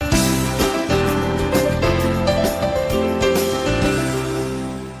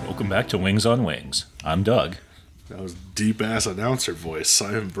back to Wings on Wings. I'm Doug. That was deep-ass announcer voice.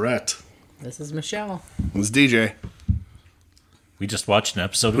 I'm Brett. This is Michelle. This is DJ. We just watched an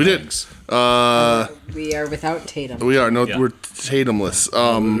episode of We did. Wings. We are without Tatum. We are. No, Yeah. we're Tatumless.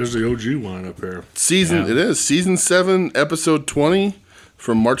 There's the OG one up here. It is. Season 7, episode 20,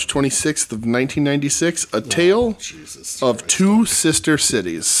 from March 26th of 1996. A Tale Jesus of Christ. Two Sister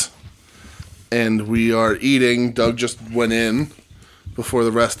Cities. And we are eating. Doug just went in before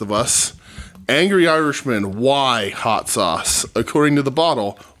the rest of us. Angry Irishman, why hot sauce? According to the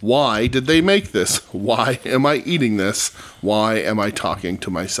bottle, why did they make this? Why am I eating this? Why am I talking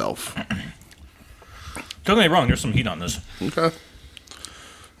to myself? Don't get me wrong, there's some heat on this. Okay.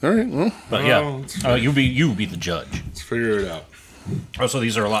 All right, well. But yeah, you be the judge. Let's figure it out. Also,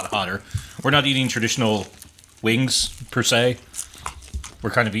 these are a lot hotter. We're not eating traditional wings, per se.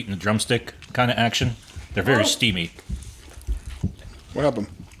 We're kind of eating the drumstick kind of action. They're very steamy. What happened?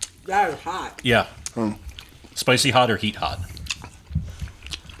 That is hot. Yeah. Spicy hot or heat hot?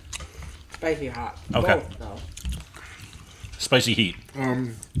 Spicy hot. Okay. Both, though. Spicy heat.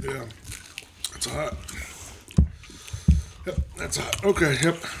 Yeah. It's hot. Yep, that's hot. Okay,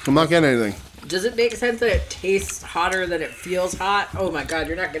 yep. I'm not getting anything. Does it make sense that it tastes hotter than it feels hot? Oh my god,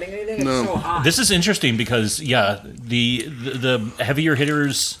 you're not getting anything? No. It's so hot. This is interesting because, yeah, the heavier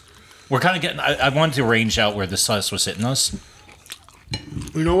hitters, we're kind of getting... I wanted to range out where the sauce was hitting us.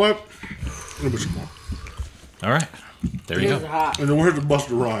 You know what? Let me some more. All right. There It you is go. hot. And then we're the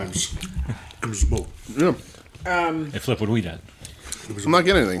Buster Rhymes. Give me some more. Yeah. Hey, Flip, what do we did? I'm not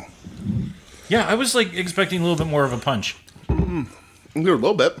getting anything. Yeah, I was like expecting a little bit more of a punch. I'm getting a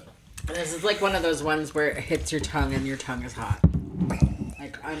little bit. This is like one of those ones where it hits your tongue and your tongue is hot.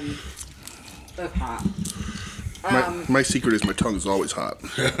 Like, that's hot. My secret is my tongue is always hot.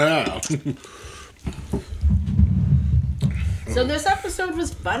 So this episode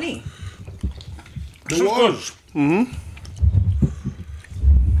was funny. It was. Mm-hmm.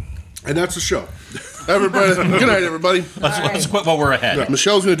 And that's the show. Everybody, good night, everybody. Let's quit while we're ahead.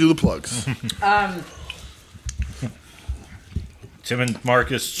 Michelle's going to do the plugs. Tim and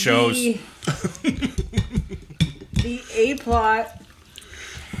Marcus shows. The A plot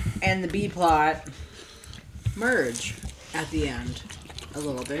and the B plot merge at the end a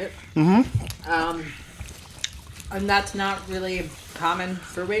little bit. Mm-hmm. And that's not really common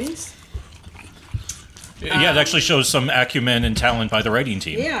for Wings. Yeah, it actually shows some acumen and talent by the writing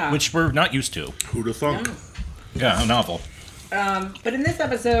team. Yeah. Which we're not used to. Who'd have thunk? Yeah, a novel. But in this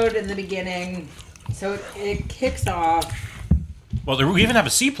episode, in the beginning, so it kicks off. Well, we even have a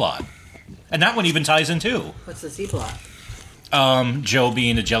C plot. And that one even ties in too. What's the C plot? Joe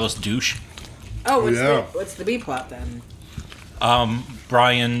being a jealous douche. Oh, Yeah. what's the B plot then?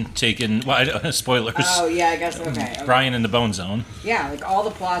 Brian taking... Well, spoilers. Oh, yeah, I guess, okay. Brian in the Bone Zone. Yeah, like all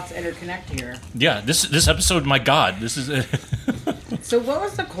the plots interconnect here. Yeah, this episode, my God, this is... So what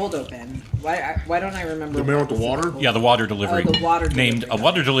was the cold open? Why don't I remember? The man what with the was water? cold- yeah, the water delivery. Oh, the water named delivery. A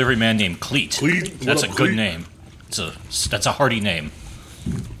water delivery man named Cleet. Cleet? That's a What up, good Cleet? name. That's a hearty name.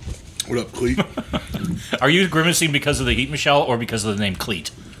 What up, Cleet? Are you grimacing because of the heat, Michelle, or because of the name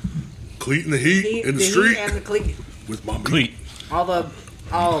Cleet? Cleet in the heat, in the heat street, and the cleat. with my meat. Cleet. All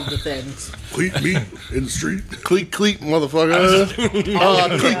of the things. Cleet meat in the street. Cleat, motherfucker.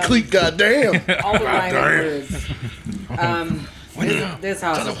 Cleat, goddamn. All the damn. rhyming words. This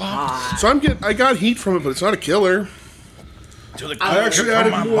house is hot. So I got heat from it, but it's not a killer. I actually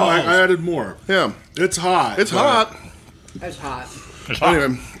added more. I added more. Yeah. It's hot. It's but- hot. It's hot.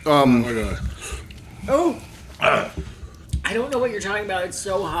 Anyway, Oh my god. Oh! I don't know what you're talking about. It's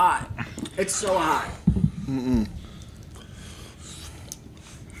so hot. It's so hot. I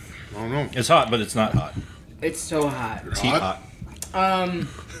don't know. It's hot, but it's not hot. It's so hot. It's Heat hot. hot.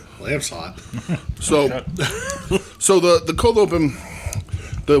 Lamp's hot. so the cold open,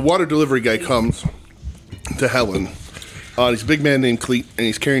 the water delivery guy comes to Helen. He's a big man named Cleet, and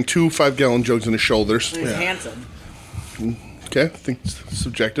he's carrying 2 5-gallon jugs on his shoulders. And he's handsome. Okay, I think it's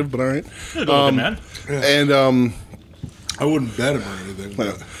subjective, but all right. Good looking man. And I wouldn't bet him or anything.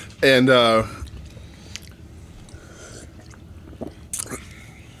 But and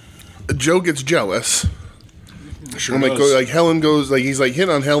Joe gets jealous. sure And does. like Helen goes, like he's like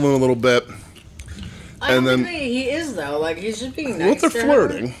hitting on Helen a little bit. I don't And think he is, though. Like, he's just being nice. Well, they're to her.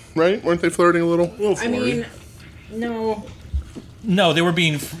 flirting, right? Weren't they flirting a little? a little I flirty. mean, no. No, they were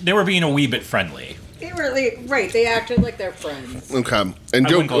being a wee bit friendly. They were right. They acted like they're friends. Okay. And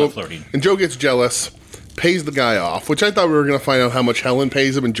I wouldn't call it flirting. And Joe gets jealous, pays the guy off, which I thought we were going to find out how much Helen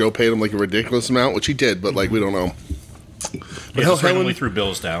pays him, and Joe paid him like a ridiculous amount, which he did, but like we don't know. Yeah, just randomly threw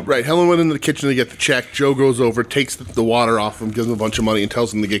bills down. Right, Helen went into the kitchen to get the check. Joe goes over, takes the water off him, gives him a bunch of money, and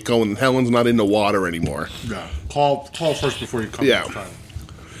tells him to get going. And Helen's not into water anymore. Yeah. Call first before you come Yeah. next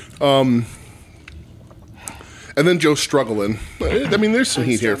time. And then Joe's struggling. I mean, there's some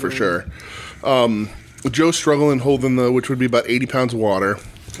heat here for sure. Joe's struggling, holding which would be about 80 pounds of water.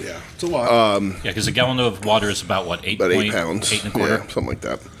 Yeah, it's a lot. Yeah, because a gallon of water is about, what, 8 About 8 pounds. 8 and a quarter? Yeah, something like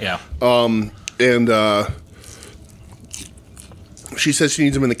that. Yeah. And she says she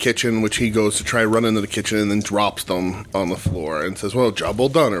needs him in the kitchen, which he goes to try run into the kitchen and then drops them on the floor and says, well, job well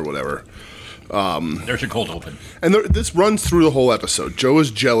done, or whatever. There's your cold open. And this runs through the whole episode. Joe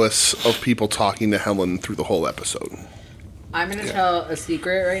is jealous of people talking to Helen through the whole episode. I'm going to tell a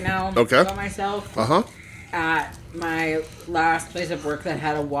secret right now about myself. Uh-huh. At my last place of work that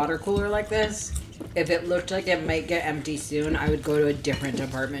had a water cooler like this, if it looked like it might get empty soon, I would go to a different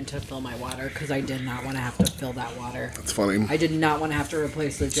department to fill my water because I did not want to have to fill that water. That's funny. I did not want to have to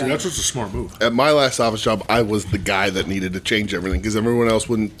replace the jug. See, that's just a smart move. At my last office job, I was the guy that needed to change everything because everyone else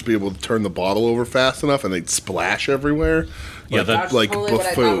wouldn't be able to turn the bottle over fast enough and they'd splash everywhere. Yeah, That's like totally what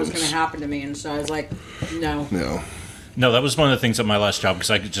I thought was going buffoons. to happen to me, and so I was like, no. No. No, that was one of the things at my last job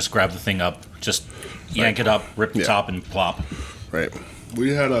because I could just grab the thing up, just yank it up, rip the top, and plop. Right.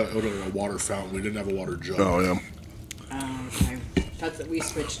 We had a water fountain. We didn't have a water jug. Oh, yeah. Okay. We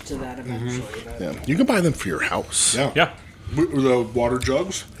switched to that eventually. But Yeah. You can buy them for your house. Yeah. Yeah. The water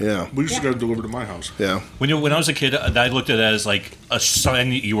jugs? Yeah. We used to get it delivered to my house. Yeah. When I was a kid, I looked at it as like a sign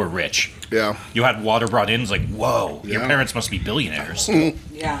that you were rich. Yeah. You had water brought in. It's like, whoa, your Yeah. parents must be billionaires.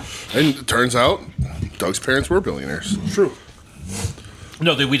 yeah. And it turns out Doug's parents were billionaires. True.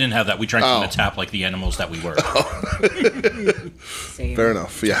 No, we didn't have that. We drank from Oh. the tap like the animals that we were. Same. Fair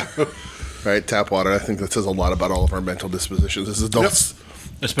enough. Yeah. Right. Tap water. I think that says a lot about all of our mental dispositions as adults.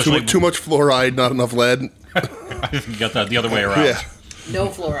 Especially Too much fluoride, not enough lead. I think you got that the other way around. Yeah. No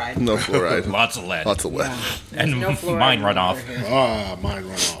fluoride. No fluoride. Lots of lead. Lots of lead. Yeah. And No fluoride mine run off. over here. Mine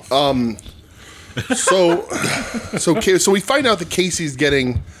run off. So we find out that Casey's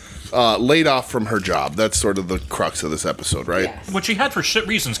getting laid off from her job. That's sort of the crux of this episode, right? Yes. Which she had for shit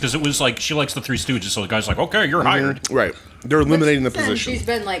reasons, because it was like she likes the Three Stooges, so the guy's like, okay, you're hired. Right. They're eliminating the Since then, position.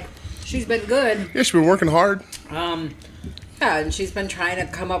 she's been good. Yeah, she's been working hard. Yeah, and she's been trying to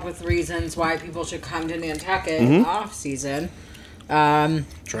come up with reasons why people should come to Nantucket off season. But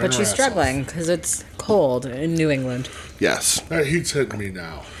her she's ass struggling because it's cold in New England. Yes. That heat's hitting me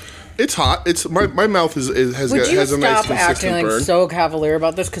now. It's hot. It's my mouth has Would you has a nice stop acting consistent like burn. so cavalier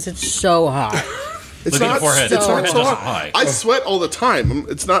about this? Because it's so hot. It's Look at not the forehead. It's The not forehead so doesn't hot. lie. I sweat all the time.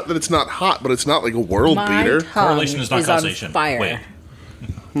 It's not that it's not hot, but it's not like a world My beater. tongue Correlation is not on causation. fire. Wait.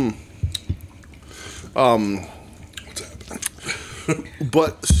 What's happening?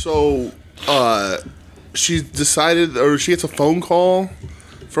 But so she's decided, or she gets a phone call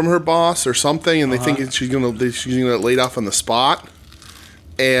from her boss or something, and they think she's gonna get laid off on the spot,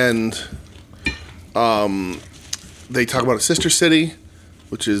 and they talk about a sister city,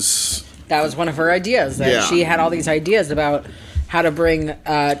 which is That was one of her ideas. That Yeah. she had all these ideas about how to bring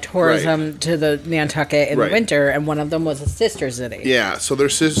tourism to the Nantucket in Right. the winter, and one of them was a sister city. yeah. So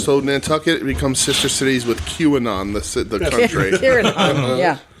so Nantucket becomes sister cities with QAnon, the country. Kieran,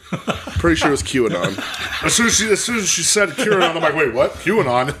 yeah. Pretty sure it was QAnon. As soon as she said QAnon, I'm like, wait, what?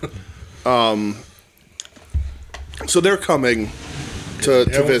 QAnon? So they're coming to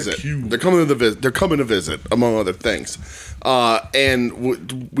with the visit. Q. They're coming to visit, among other things.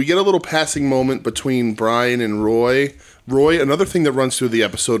 And we get a little passing moment between Brian and Roy. Another thing that runs through the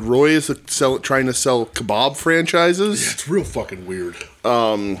episode, Roy is trying to sell kebab franchises It's real fucking weird.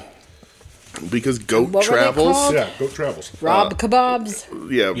 because Goat What were they Travels. called? Yeah, Goat Travels. Rob kebabs.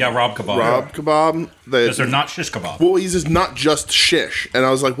 Yeah, Rob Kebab. Rob Kebab. Because they're not shish kebab. Well, he's just not just shish, and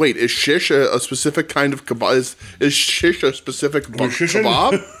I was like, "Wait, is shish a specific kind of kebab? Is shish a specific shishin'?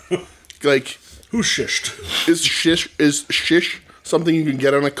 kebab? Like, Who shished? is shish something you can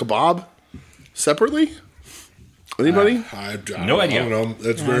get on a kebab separately? Anybody? No idea. I don't know.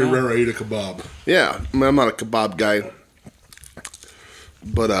 It's very rare I eat a kebab. Yeah, I mean, I'm not a kebab guy,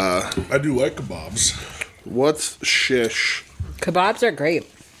 but I do like kebabs. what's shish Kebabs are great.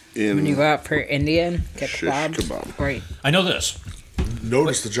 in? When you go out for Indian, get Shish kebabs. kebab. Great. I know this.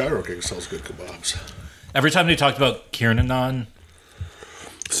 Notice the Gyro King sells good kebabs. Every time they talked about Kiernan,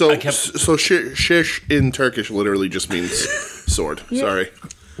 So, I kept- so shish in Turkish literally just means sword. Sorry.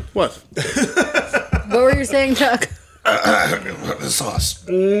 What? What were you saying, Chuck? the sauce.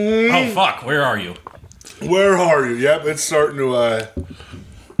 Oh, fuck. Where are you? Where are you? Yep, it's starting to.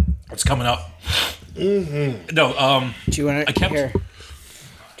 It's coming up. No, Do you want I to kept- here?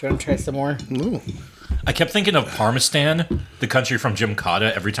 Do you want to try some more? No. I kept thinking of Parmistan, the country from Jim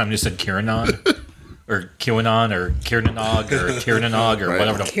Cotta, every time they said Kiranon, or Kiwanon, or Kiranog, or Tiranog, or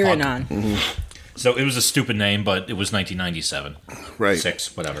whatever the fuck. Kiranon. So it was a stupid name, but it was 1997. Right.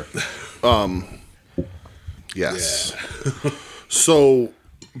 6, whatever. Yes. So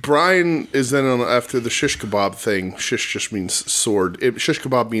Brian is then on after the shish kebab thing. Shish just means sword. Shish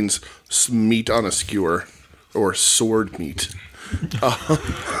kebab means meat on a skewer, or sword meat.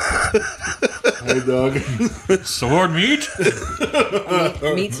 Hey, Doug. Sword meat?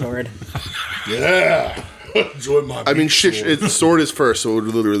 Meat sword. Yeah. Enjoy my I mean, meat shish. sword. Sword is first, so it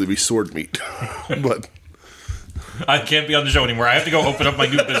would literally be sword meat. But I can't be on the show anymore. I have to go open up my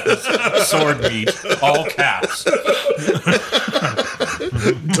new business. Sword meat. All caps.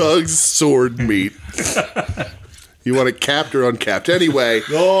 Doug's sword meat. You want it capped or uncapped? Anyway.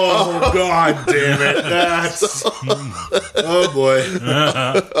 Oh, God damn it. That's... Oh, boy.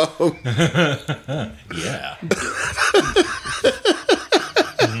 Yeah.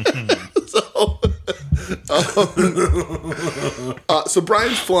 So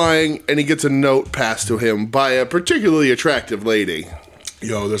Brian's flying, and he gets a note passed to him by a particularly attractive lady.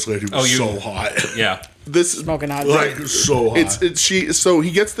 Yo, this lady was so hot. Yeah. This Smoking hot. Like, so hot. it's she. So he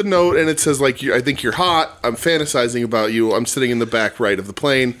gets the note, and it says like, "I think you're hot. I'm fantasizing about you. I'm sitting in the back right of the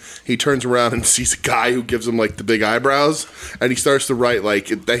plane." He turns around and sees a guy who gives him like the big eyebrows, and he starts to write like,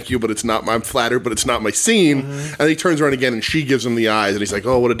 "Thank you, but it's not. I'm flattered, but it's not my scene." And he turns around again, and she gives him the eyes, and he's like,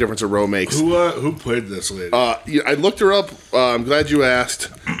 "Oh, what a difference a row makes." Who played this lady? I looked her up. I'm glad you asked.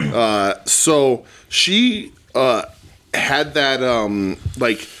 So she had that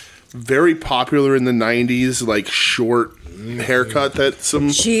like very popular in the 90s, like short haircut that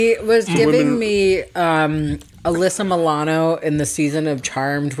some. She was giving women- me Alyssa Milano in the season of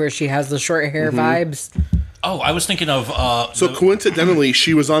Charmed, where she has the short hair vibes. Oh, I was thinking of... So coincidentally,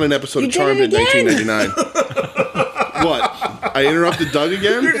 she was on an episode You of did Charmed it in again! 1999. What? I interrupted Doug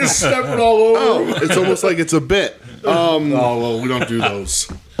again? You're just stepping all over. Oh, it's almost like it's a bit. Oh, well, we don't do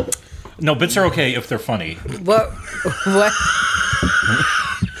those. No, bits are okay if they're funny. What? What?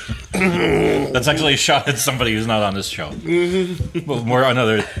 That's actually a shot at somebody who's not on this show. But more on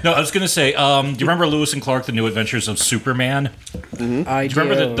other... No, I was going to say, do you remember Lewis and Clark, The New Adventures of Superman? I Do you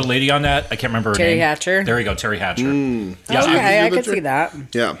remember the lady on that? I can't remember her Terry name. Hatcher? There you go, Terry Hatcher. Yeah, okay, I could see that.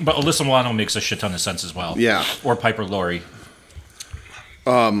 Yeah. But Alyssa Milano makes a shit ton of sense as well. Yeah. Or Piper Laurie.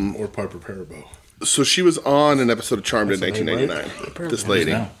 Or Piper Parabo. So she was on an episode of Charmed in That's a name, 1999. This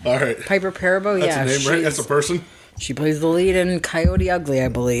lady. Now. All right. Piper Parabo, That's yeah. a name, right? That's a person? She plays the lead in Coyote Ugly, I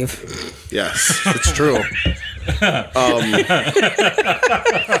believe. Yes, it's true. All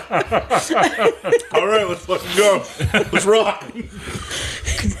right, let's fucking go. Let's rock.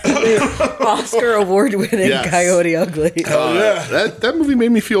 Oscar award-winning Yes. Coyote Ugly. Oh, yeah. That movie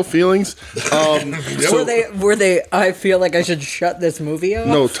made me feel feelings. Were they? I feel like I should shut this movie off.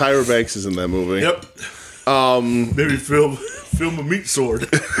 No, Tyra Banks is in that movie. Yep. Maybe film a meat sword.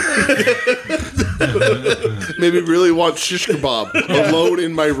 Maybe really want shish kebab alone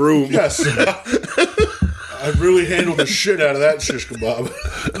in my room. Yes. I really handled the shit out of that shish kebab.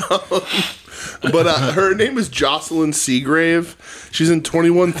 But her name is Jocelyn Seagrave. She's in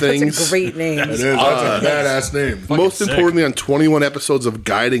 21 Things. That's a great name. It is. That's a badass name. Most sick. importantly, on 21 episodes of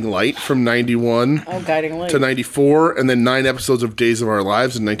Guiding Light from 91 Oh, Guiding Light. to 94, and then 9 episodes of Days of Our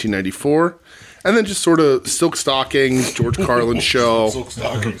Lives in 1994. And then just sort of Silk Stockings, George Carlin's show. Silk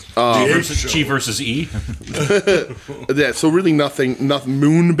stockings. G versus E. Yeah, so really nothing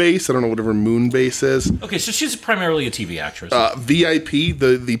Moonbase. I don't know whatever Moonbase is. Okay, so she's primarily a TV actress. VIP,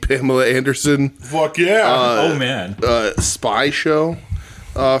 the Pamela Anderson Fuck yeah. oh, man. spy show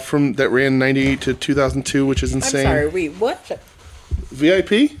from that ran 98 to 2002, which is I'm insane. sorry. Wait, what?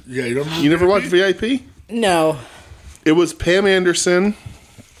 VIP? yeah, you don't remember You never watched VIP? No. It was Pam Anderson,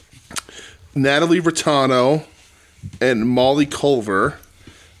 Natalie Rattano, and Molly Culver.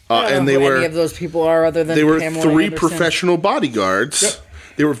 I don't And know they who were any of those people are other than they were Pamela 3 Anderson. professional bodyguards. Yep.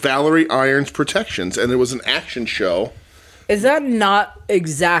 They were Valerie Irons Protections, and it was an action show. Is that not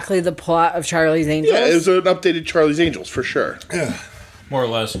exactly the plot of Charlie's Angels? Yeah, it was an updated Charlie's Angels for sure. More or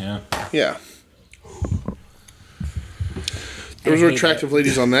less, yeah. Yeah. There were hate attractive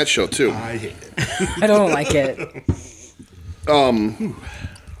ladies on that show too. I hate it. I don't like it.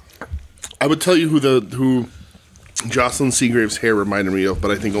 I would tell you who Jocelyn Seagrave's hair reminded me of,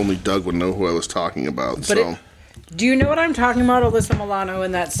 but I think only Doug would know who I was talking about. So Do you know what I'm talking about, Alyssa Milano,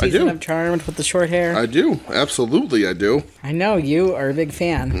 in that season do. of Charmed with the short hair? I do, absolutely, I do. I know you are a big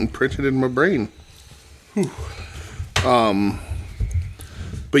fan. Imprinted in my brain.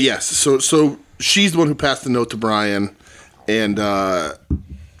 But yes, so she's the one who passed the note to Brian, and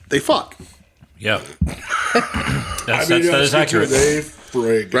they fuck. Yeah. I That mean, is accurate. They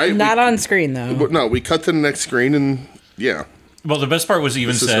frig. Right? Not on screen though. No, we cut to the next screen, and yeah, Well, the best part was he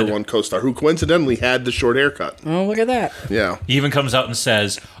even this is her said, one co-star who coincidentally had the short haircut. Oh, look at that. Yeah. he even comes out and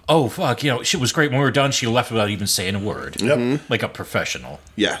says, "Oh fuck, she was great when we were done. She left without even saying a word, like a professional."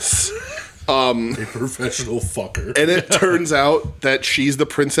 Yes. A professional fucker. And it turns out that she's the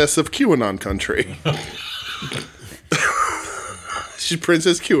princess of QAnon country. She's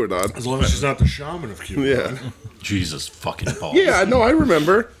Princess QAnon. As long as she's not the shaman of Cuba. Yeah. Jesus fucking balls. Yeah, no, I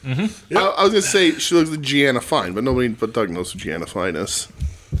remember. Mm-hmm. I was going to say she looks like Gianna Fine, but nobody but Doug knows who Gianna Fine is.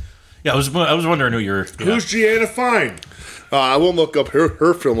 Yeah, I was wondering who you're. Who's Gianna Fine? I won't look up her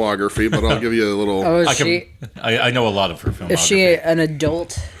filmography, but I'll give you a little... Oh, is I she? I know a lot of her filmography. Is she an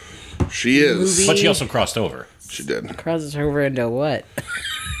adult? She is. Movie? But she also crossed over. She did. Crosses over into what?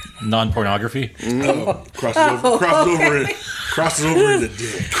 Non-pornography. Crosses over into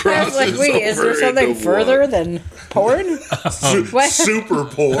dick. I was like, wait, is there something further than porn? What? Super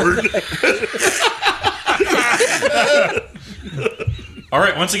porn. All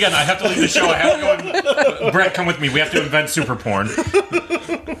right, once again, I have to leave the show. I have to go. Brett, come with me. We have to invent super porn.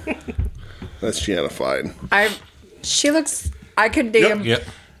 That's Gianna Fine. She looks. I could name Yep.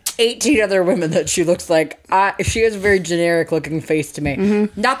 18 other women that she looks like. She has a very generic looking face to me.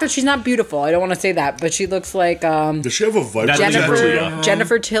 Mm-hmm. Not that she's not beautiful. I don't want to say that, but she looks like Does she have a viper?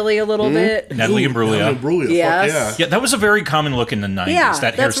 Jennifer Tilly a little bit. Natalie Imbruglia. Yes. Fuck Yeah, that was a very common look in the 90s. Yeah,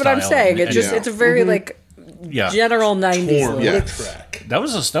 that that's what I'm hairstyle saying. and- It's a very like yeah. general 90s Porn look. Yeah. track. That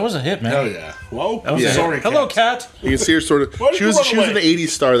was a hit, man. Hell yeah. Whoa. That was Yeah. a hit. Sorry, Hello, cat. cat. You can see her sort of... Why did She you was run an away? 80s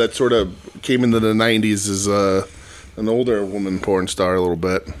star that sort of came into the 90s as an older woman porn star a little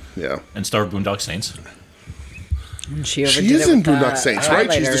bit. Yeah. And star of Boondock Saints. She She is in Boondock Saints,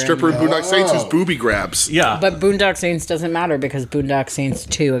 right? She's the stripper in Boondock Saints who's booby grabs. Yeah. But Boondock Saints doesn't matter because Boondock Saints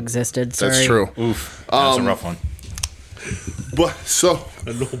 2 existed. Sorry. That's true. Oof. That's a rough one. But so...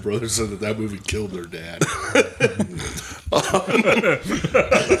 My little brother said that movie killed their dad.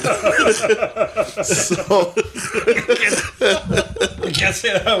 so Guess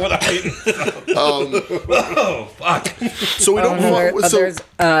what I mean. Oh, fuck. So we don't...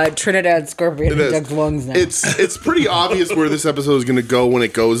 There's Trinidad Scorpion It in is. Doug's lungs now. It's pretty obvious where this episode is going to go when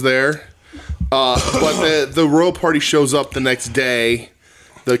it goes there. But the royal party shows up the next day.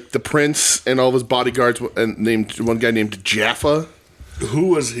 The prince and all of his bodyguards, and one guy named Jaffa. Who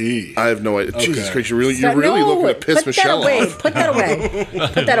was he? I have no idea. Jesus Okay. Christ, you're really looking to piss Michelle off. Put that away.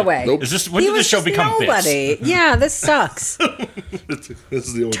 Put that away. Nope. Is this when He did the was show just become nobody. Yeah, this sucks. This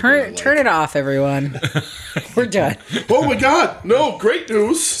is the only Turn it off, everyone. We're done. Oh my God! No, great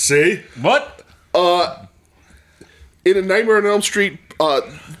news. See? What? In A Nightmare on Elm Street,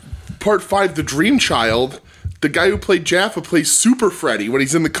 Part 5, The Dream Child, the guy who played Jaffa plays Super Freddy when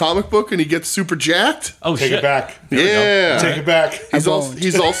he's in the comic book and he gets super jacked. Oh, Take shit. it back. Yeah. Take it back. He's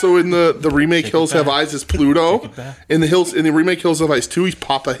also in the remake Hills Have Eyes as Pluto. In the remake Hills Have Eyes 2, he's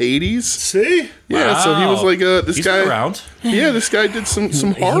Papa Hades. See? Yeah, so he was like this He's guy been around. Yeah, this guy did some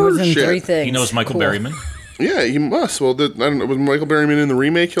He horror was in shit. 3 things. He knows Michael Cool. Berryman. Yeah, he must. Well, I don't know. Was Michael Berryman in the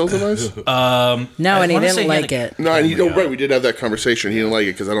remake Hills Have Eyes? No, and he wanna say didn't he like had it. No, right. We did have that conversation. He didn't like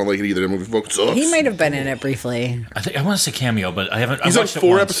it because I don't like it either. The movie fucking sucks. He might have been in it briefly. I want to say cameo, but I haven't. He's I on watched it 4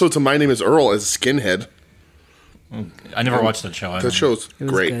 once. episodes of My Name Is Earl as Skinhead. I never watched that show. That show's It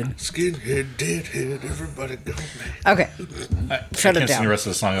was great. good. Skinhead, deadhead, everybody go. Okay. Shut I it can't sing the down. rest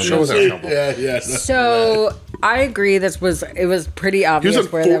of the song. Show was Terrible. Yeah. So I agree. It was pretty He obvious was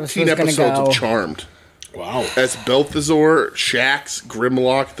on where that was 14 going to episodes go. of Charmed. Wow. As Balthazar, Shax,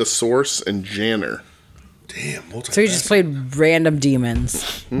 Grimlock, The Source, and Janner. Damn. So he just played random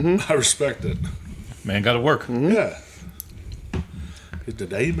demons. I respect it. Man, got to work. Yeah. Hit the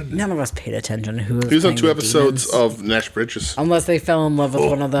diamond. None of us paid attention to who was He was on playing 2 the episodes demons. of Nash Bridges. Unless they fell in love with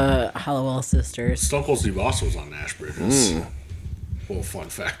one of the Halliwell sisters. Stone Cold Steve Austin was on Nash Bridges. Little fun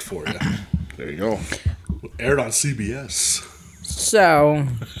fact for you. There you go. Aired on CBS. So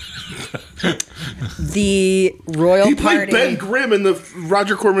the royal He played party. Ben Grimm in the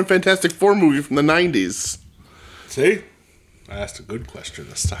Roger Corman Fantastic Four movie from the 90s. See? I asked a good question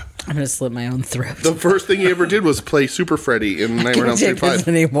this time. I'm gonna slit my own throat. The first thing he ever did was play Super Freddy in I Nightmare on Elm can't Street take this 5.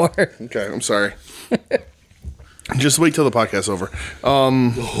 anymore. Okay, I'm sorry. Just wait till the podcast's over.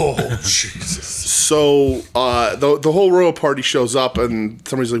 Oh, Jesus. So the whole royal party shows up, and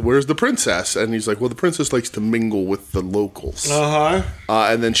somebody's like, "Where's the princess?" And he's like, "Well, the princess likes to mingle with the locals." Uh-huh.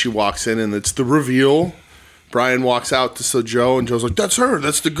 And then she walks in, and it's the reveal. Brian walks out to Joe, and Joe's like, "That's her.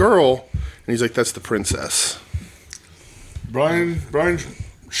 That's the girl." And he's like, "That's the princess." Brian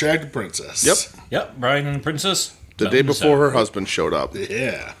shagged the princess. Yep. Yep, Brian and the Princess. The day before her husband showed up.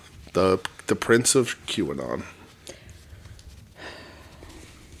 Yeah. The the Prince of QAnon.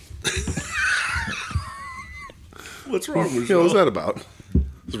 What's wrong with What was you? that about?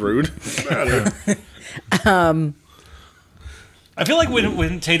 It's rude. I feel like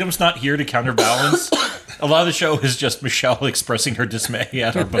when Tatum's not here to counterbalance, a lot of the show is just Michelle expressing her dismay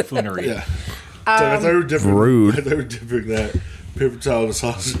at our buffoonery. Yeah. I thought you were different. Rude. I thought you were dipping that paper towel in the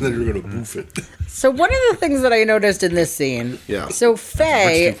sauce and then you were going to boof it. So one of the things that I noticed in this scene. Yeah. So Works too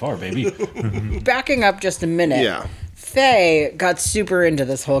Faye, far, baby. backing up just a minute. Yeah. Faye got super into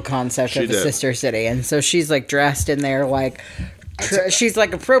this whole concept She of a did. sister city, and so she's like dressed in there like. She's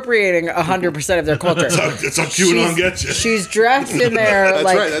like appropriating 100% of their culture. It's how QAnon gets you. She's dressed in there That's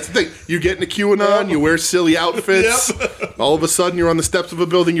like right. That's the thing. You get into QAnon, you wear silly outfits. All of a sudden, you're on the steps of a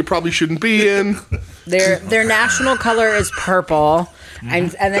building you probably shouldn't be in. their national color is purple. And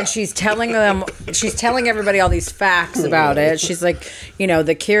then she's telling everybody all these facts about it. She's like, you know,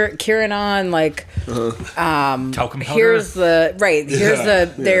 the QAnon, like, Talcum powder. here's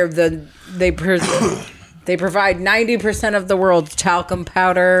they provide 90% of the world's talcum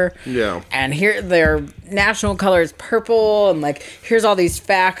powder. Yeah. And here their national color is purple, and like here's all these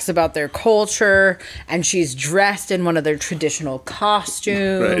facts about their culture, and she's dressed in one of their traditional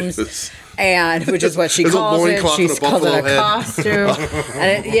costumes. Right. And which is what she There's a calls it. loincloth She and a calls it a buffalo head. costume.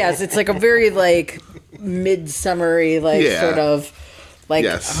 And yes, it's like a very like midsummery, like Yeah. sort of like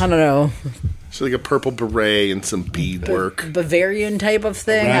Yes. I don't know, It's like a purple beret and some beadwork. Bavarian type of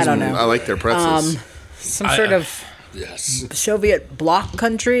thing. I don't know. I like their pretzels. Some sort of Yes. Soviet bloc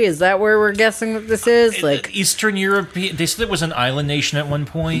country. Is that where we're guessing that this is? Like Eastern European. They said it was an island nation at one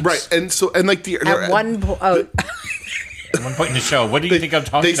point. Right, and like the at one point. Oh, At one point in the show. What do you think I'm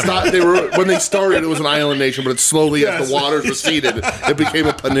talking about? when they started, it was an island nation, but it slowly, as the waters receded, it became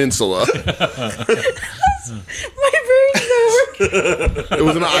a peninsula. my brain's not working. It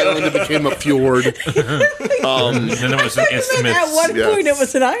was an island, it became a fjord. Then it was an isthmus. At one Yes. point, it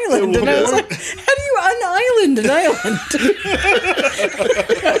was an island, and I was like, "How do you un-island an island?"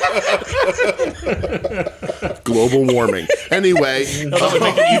 Global warming. Anyway, That would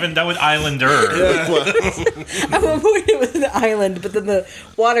make it even. That would islander. At one point, it was an island, but then the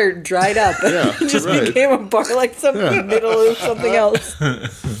water dried up, and it just right. became a bar, like some middle of something else. We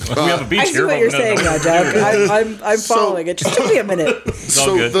have a beach I see here. what but you're no, saying now, Doug. I'm following it. Just give me a minute.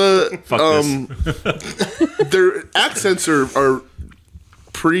 so good. the Fuck this. their accents are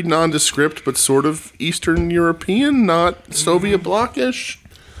pretty nondescript, but sort of Eastern European, not Soviet blockish.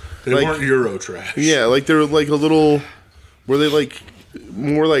 They Like- weren't Euro trash. Yeah, like they're like a little. Were they like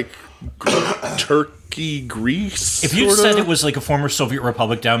more like Turkey, Greece? If you sorta? said it was like a former Soviet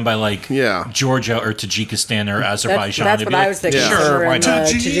republic down by like Yeah. Georgia or Tajikistan or Azerbaijan, That's it'd what be I like, was thinking. Yeah. Sure, Somewhere why in not?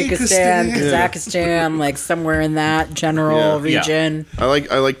 Tajikistan, Kazakhstan, like somewhere in that general Yeah. region. I like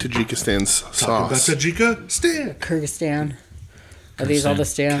Tajikistan's That's sauce. a Tajika stand. Kyrgyzstan. Are these all the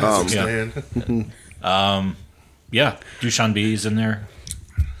stands? Yeah. Stand. Yeah, Dushanbe's in there.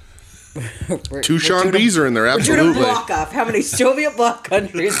 Two Sean B's are in there, We're doing a absolutely. block off. How many Soviet block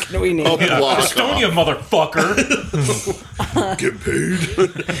countries can we name? A block Estonia, motherfucker. Get paid.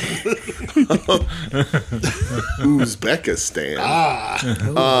 Uzbekistan.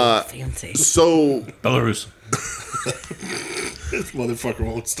 Fancy. So Belarus. This motherfucker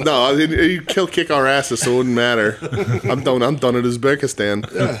won't stop. no, I mean, you kick our asses, so it wouldn't matter. I'm done at Uzbekistan.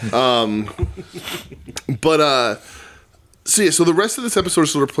 So the rest of this episode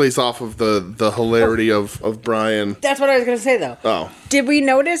sort of plays off of the hilarity of Brian. That's what I was gonna say though. Oh. Did we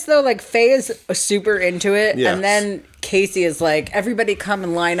notice though? Like Faye is super into it, Yes. and then Casey is like, "Everybody come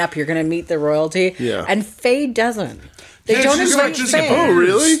and line up. You're gonna meet the royalty." Yeah. And Faye doesn't. They Yeah, don't she's invite like, just Faye. get Oh,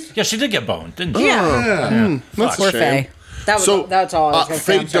 really? Yeah, she did get boned, didn't she? Yeah. That's Poor a shame. Faye. That's all I was gonna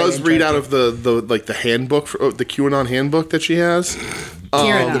say. Faye I'm sorry does to read out interrupt of the handbook, the QAnon handbook that she has. you.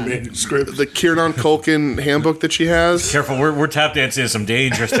 Kieran. Manuscript. The Kieran Culkin handbook that she has. Careful, we're tap dancing in some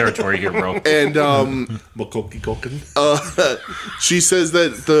dangerous territory here, bro. And Makoki Kokin. she says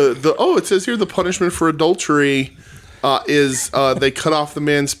that it says here the punishment for adultery is they cut off the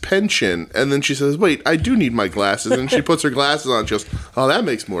man's pension. And then she says, wait, I do need my glasses. And she puts her glasses on. She goes, oh, that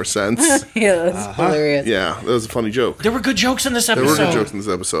makes more sense. Yeah, that's hilarious. Yeah, that was a funny joke. There were good jokes in this There episode. were good jokes in this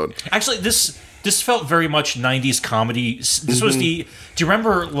episode. Actually, this felt very much 90s comedy. This was the... Do you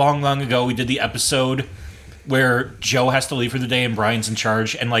remember long ago we did the episode where Joe has to leave for the day and Brian's in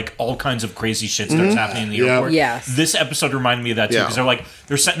charge, and like all kinds of crazy shit starts happening in the airport. Yes. This episode reminded me of that too, because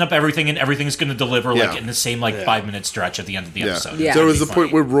they're setting up everything and everything's going to deliver like in the same 5-minute stretch at the end of the episode. Yeah. There was the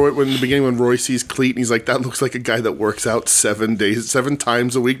point where when Roy sees Cleet and he's like, that looks like a guy that works out 7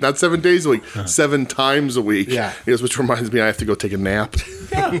 times a week. Not 7 days a week, 7 times a week. Yeah. He goes, which reminds me I have to go take a nap.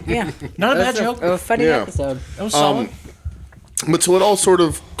 Yeah. Not a bad joke. A funny episode. That was solid. But so it all sort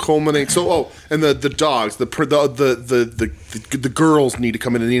of culminates. And the dogs, the girls need to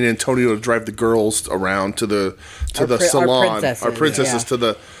come in and need Antonio to drive the girls around to the salon. Our princesses to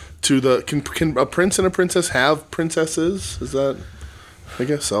the can a prince and a princess have princesses? Is that? I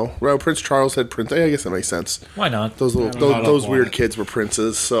guess so. Well, Prince Charles had prince. I guess that makes sense. Why not? Those weird kids were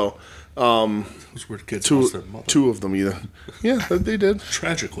princes. So. Those weird kids lost their mother. Two of them either. Yeah, they did.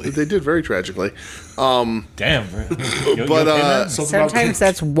 Tragically. They did very tragically. Damn. Sometimes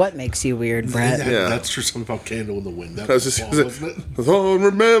that's what makes you weird, Brett. Yeah. That's true. Something about Candle in the Wind. That was was just, wasn't it? I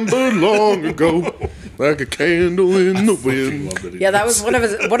remember long ago, like a candle in the wind. Yeah, that was one of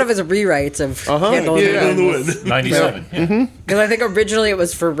his rewrites of Candle in the Wind. 97. Yeah. Because I think originally it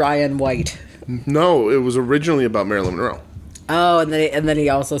was for Ryan White. No, it was originally about Marilyn Monroe. Oh, and then he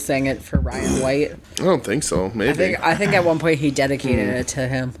also sang it for Ryan White. I don't think so. Maybe. I think at one point he dedicated it to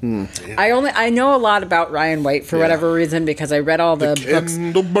him. I know a lot about Ryan White for whatever reason because I read all the books.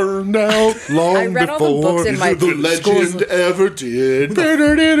 Candle burned out long I read all the books in my the legend ever did. Fucked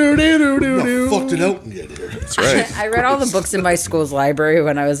it out in the end here. That's right. I read all the books in my school's library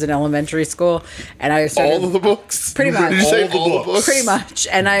when I was in elementary school, and I started All of the books? pretty much. Did you say all the books? Pretty much,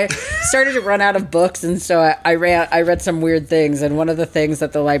 and I started to run out of books, and so I read some weird things, and one of the things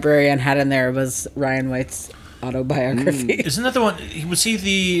that the librarian had in there was Ryan White's autobiography. Isn't that the one? Was he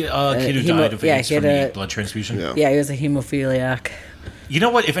the kid who died of AIDS from the blood transfusion? Yeah, he was a hemophiliac. You know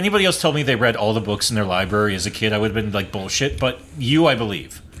what? If anybody else told me they read all the books in their library as a kid, I would have been like, bullshit. But you, I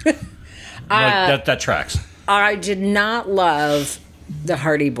believe. That tracks. I did not love the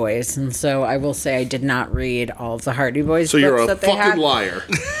Hardy Boys, and so I will say I did not read all of the Hardy Boys So books you're a that they had. fucking liar.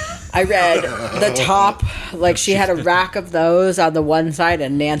 I read the top, like she had a rack of those on the one side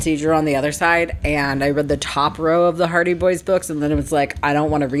and Nancy Drew on the other side, and I read the top row of the Hardy Boys books, and then it was like, I don't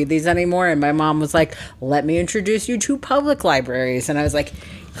want to read these anymore, and my mom was like, let me introduce you to public libraries, and I was like,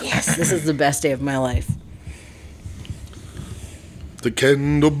 yes, this is the best day of my life. The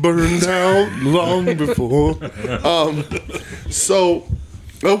candle burned out long before. So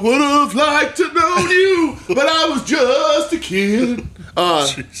I would have liked to know you, but I was just a kid.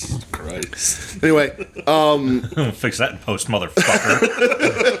 Jesus Christ. Anyway, Fix that in post, motherfucker.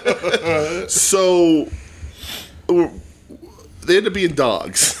 so they ended up being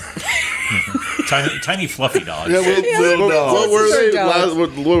dogs. tiny fluffy dogs. Yeah, little dogs. What were they? Dogs.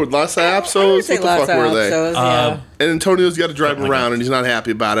 Last episodes? What the fuck were they? Yeah. And Antonio's got to drive them around, and he's not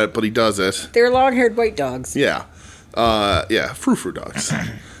happy about it, but he does it. They're long-haired white dogs. Yeah. Frou-frou dogs.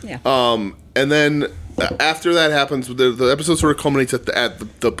 Yeah. And then after that happens, the episode sort of culminates at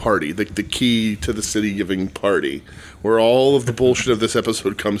the party, the key to the city giving party, where all of the bullshit of this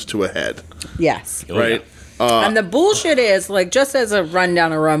episode comes to a head. Yes. Right? And the bullshit is, like, just as a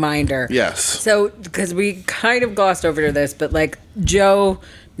rundown, a reminder. Yes. So, because we kind of glossed over this, but, like, Joe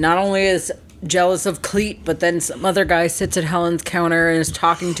not only is jealous of Cleet, but then some other guy sits at Helen's counter and is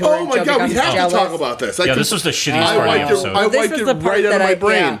talking to her. Oh my God, we have jealous. to talk about this. This was the shittiest part of the episode. I This wiped was it the part right out of that my I-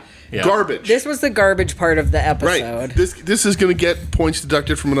 brain. Yeah. Garbage. This was the garbage part of the episode. Right. This is going to get points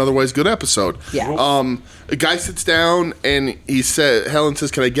deducted from an otherwise good episode. Yeah. A guy sits down and Helen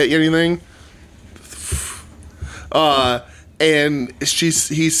says, "Can I get you anything?" And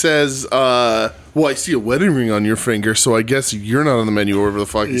he says, "Well, I see a wedding ring on your finger, so I guess you're not on the menu," or whatever the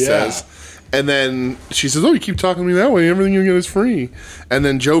fuck he says. And then she says, "Oh, you keep talking to me that way. Everything you get is free." And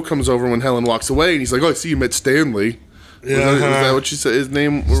then Joe comes over when Helen walks away, and he's like, "Oh, I see you met Stanley." Was that what she said? His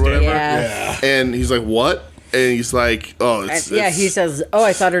name or whatever? Yeah. And he's like, "What?" And he's like, "Oh, it's he says, "Oh,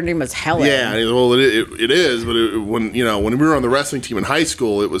 I thought her name was Helen." yeah." And he's like, "Well, it is, but when we were on the wrestling team in high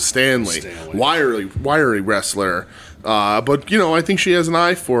school, it was Stanley. Wiry wrestler. But I think she has an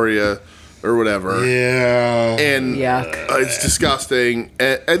eye for you." Or whatever. Yeah. And Yuck. It's disgusting.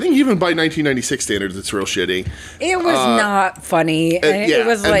 I think even by 1996 standards, it's real shitty. It was not funny. And Yeah. it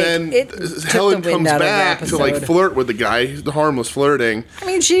was and like, then it took Helen the wind comes out back of to the episode. like flirt with the guy, the harmless flirting. I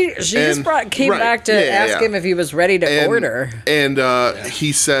mean, she just came right. back to Yeah, ask yeah. him if he was ready to order. And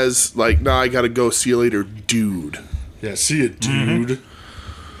he says, like, "No, I gotta go. See you later, dude." Yeah, see you, dude.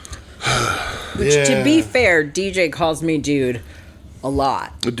 Which, to be fair, DJ calls me dude a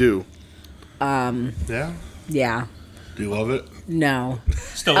lot. I do. Yeah? Yeah. Do you love it? No.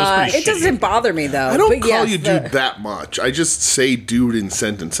 Still, it's pretty It shitty. doesn't bother me, though. I don't but call yes, you dude that much. I just say dude in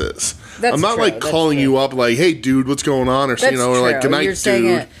sentences. That's I'm not true, like that's calling true. you up like, hey dude, what's going on? Or That's you know, or like true. good night, You're saying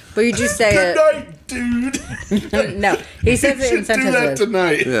dude. it, but you just say Good it. night, dude. No, he says it in Should do that sentences.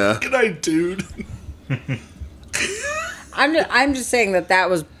 tonight. Yeah. Good night, dude. I'm just saying that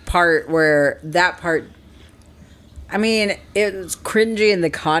was part where that part. I mean, it was cringy in the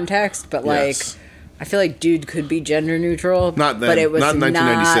context, but like, Yes. I feel like dude could be gender neutral. Not then. But it was Not in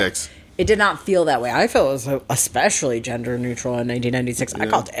 1996. It did not feel that way. I felt it was especially gender neutral in 1996. I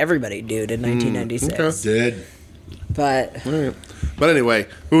called everybody dude in 1996. okay. Dead. But But anyway,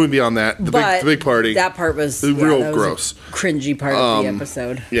 moving beyond that, the big party. That part was the real that was a gross. cringy part of the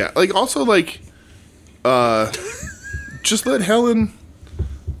episode. Yeah, like also like, just let Helen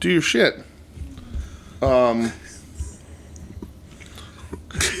do your shit.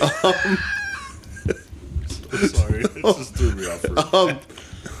 Sorry. It just threw me off.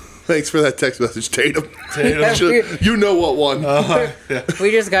 Thanks for that text message, Tatum. Tatum. You know what one.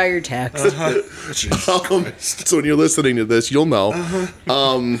 We just got your text. Jesus Christ. So when you're listening to this, you'll know.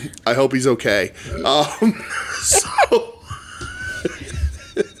 I hope he's okay. So,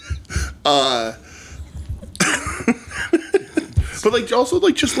 but like also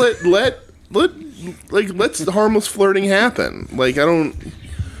like just let the harmless flirting happen. Like I don't.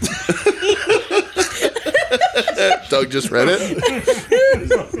 Doug just read it.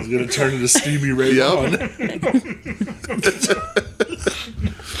 He's going to turn into Stevie Ray Yep. Vaughan.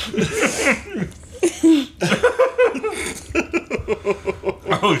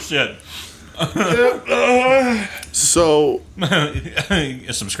 Oh shit! So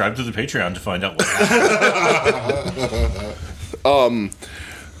Subscribe to the Patreon to find out what happened.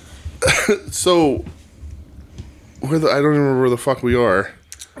 so I don't remember where the fuck we are.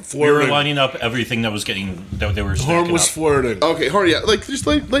 We were Flirting. lining up everything that they were stacking Harmless up. flirting. Okay, yeah, like just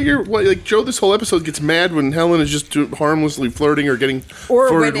let your like Joe. This whole episode gets mad when Helen is just harmlessly flirting or getting Or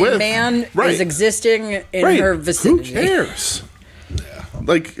flirted when a with. man Right. is existing in Right. her vicinity. Who cares?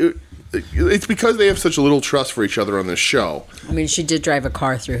 Like it's because they have such a little trust for each other on this show. I mean, she did drive a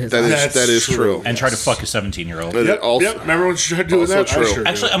car through his That life. is That's true. true. And try to fuck a 17-year-old. That is Yep, also- yep. Remember when she tried doing also that? true. I sure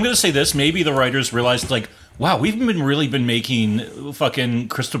Actually, I'm going to say this. Maybe the writers realized, like, wow, we've really been making fucking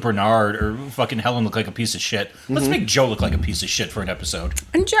Crystal Bernard or fucking Helen look like a piece of shit. Let's make Joe look like a piece of shit for an episode.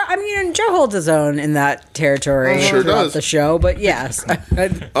 And Joe, and Joe holds his own in that territory Sure throughout does. the show. But yes,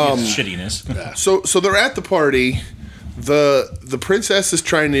 Shittiness. So they're at the party. The princess is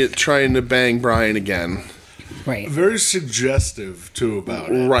trying to bang Brian again. right. Very suggestive, too, about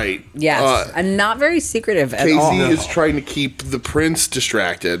it. Right. Yes, and not very secretive at Casey all. is trying to keep the prince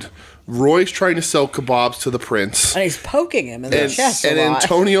distracted. Roy's trying to sell kebabs to the prince. And he's poking him in the And, chest and a lot.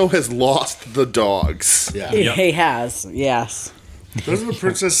 Antonio has lost the dogs. Yeah. He has, yes. Doesn't the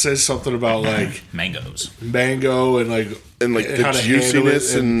princess say something about, like, Mangoes. mango and, like the how to handle it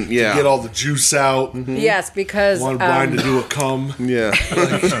juiciness and to yeah. get all the juice out? Yes, because Wanted Brian to do a cum. Yeah.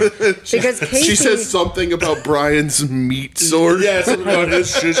 because Casey, She says something about Brian's meat sword. Yeah, something about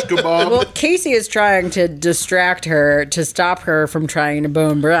his shish kebab. well, Casey is trying to distract her to stop her from trying to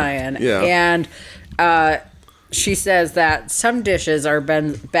bone Brian. Yeah. And she says that some dishes are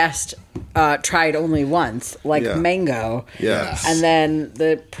best tried only once, like Yeah. mango. Yeah. And then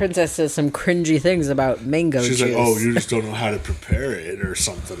the princess says some cringy things about mango She's juice. like, oh, you just don't know how to prepare it or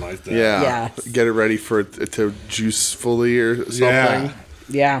something like that. Yeah. Yes. Get it ready for it to juice fully or something. Yeah.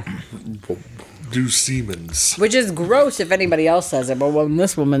 Yeah. Do Siemens. Which is gross if anybody else says it, but when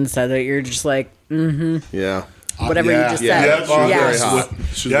this woman said it, you're just like, Yeah. whatever Yeah. you just Yeah. said. She was Yes. very hot.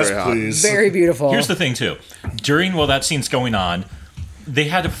 She was Yes, very hot. please. Very beautiful. Here's the thing, too. While that scene's going on, they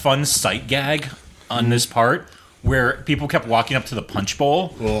had a fun sight gag on this part where people kept walking up to the punch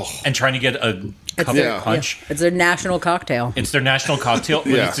bowl Ugh. and trying to get a cup of Yeah. punch. It's a national cocktail. It's their national cocktail,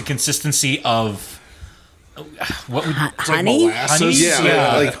 but Yeah. it's the consistency of what would Honey? Molasses? Yeah.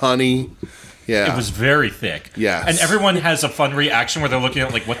 Yeah. Like honey. Yeah. it was very thick. Yes. And everyone has a fun reaction where they're looking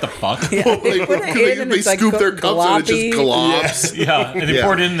at like, what the fuck? Yeah, they put it in and they it's like scoop their cups and it just gloppy. globs. Yeah, and they Yeah.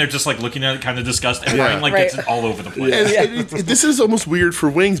 pour it in, and they're just like looking at it, kind of disgusted. And Yeah. Brian like gets it all over the place. And this is almost weird for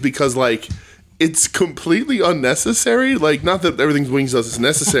Wings because like it's completely unnecessary. Like not that everything Wings does is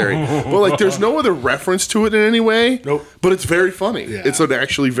necessary, but like there's no other reference to it in any way. Nope. But it's very funny. Yeah. It's an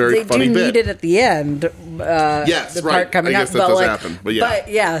actually very They funny do bit. need it at the end. Yes, The right. part coming I guess up, that but does like, happen. But yeah,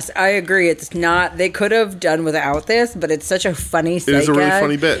 yes, I agree. It's not. They could have done without this, but it's such a funny. It is a really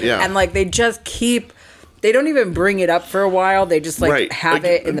funny bit, yeah. and like they just keep They don't even bring it up for a while. They just like Right. have Like,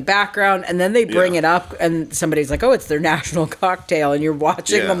 it in the background, and then they bring Yeah. it up, and somebody's like, "Oh, it's their national cocktail," and you're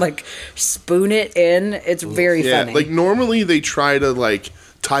watching Yeah. them like spoon it in. It's very Yeah, funny. like normally they try to like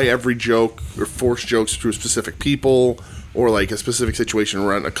tie every joke or force jokes to specific people or like a specific situation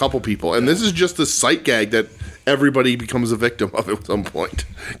around a couple people, and this is just a sight gag that everybody becomes a victim of at some point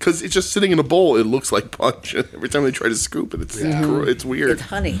because it's just sitting in a bowl. It looks like punch, and every time they try to scoop it, it's weird. It's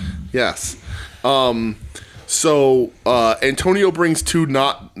honey. Yes. So Antonio brings two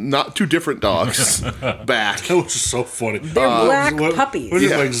two different dogs back. That was just so funny. They're black What puppies. was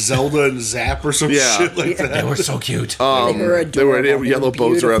it Yeah. like Zelda and Zap or some Yeah. shit like They that? were so cute. They were They were adorable. they have yellow were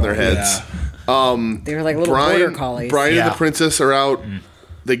bows around their beautiful. heads. Yeah. They were like little border collies. Brian and Yeah. the princess are out.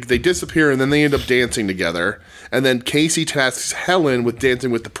 They disappear and then they end up dancing together. And then Casey tasks Helen with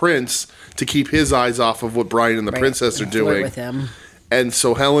dancing with the prince to keep his eyes off of what Brian and the Right. princess are And flirt doing. with him. And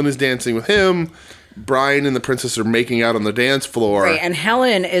so Helen is dancing with him. Brian and the princess are making out on the dance floor. Right, and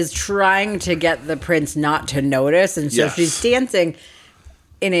Helen is trying to get the prince not to notice, and so Yes. she's dancing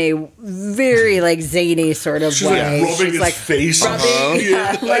in a very like zany sort of She's way. like rubbing his face. rubbing,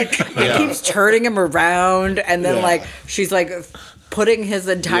 yeah, like Yeah. keeps turning him around, and then Yeah. like she's like putting his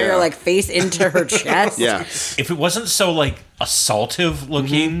entire Yeah. like face into her chest. Yes. If it wasn't so like assaultive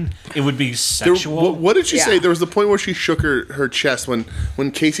looking, it would be There- sexual. what did she say? Yeah. There was the point where she shook her chest when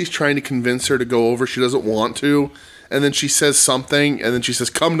Casey's trying to convince her to go over. She doesn't want to, and then she says something, and then she says,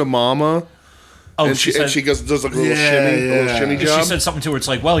 "Come to mama." Oh, and she does like a little shimmy, a little shimmy She job. said something to her. It's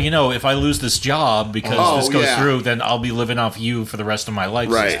like, well, if I lose this job because Oh, this goes yeah. through, then I'll be living off you for the rest of my life,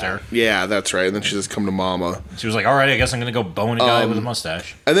 Right. sister. Yeah, that's right. And then she says, "Come to mama." She was like, all right, I guess I'm going to go bone a guy with a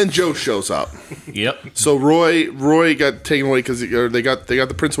mustache. And then Joe shows up. Yep. So Roy got taken away because they got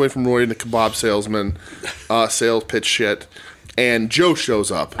the prince away from Roy and the kebab salesman, sales pitch shit. And Joe shows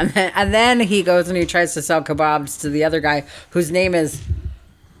up. And then he goes and he tries to sell kebabs to the other guy whose name is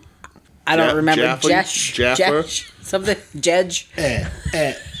I don't remember. Jaffa? Something. Jedge.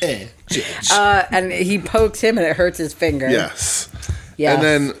 And he pokes him and it hurts his finger. Yes. Yes. And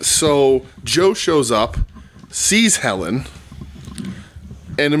then so Joe shows up, sees Helen,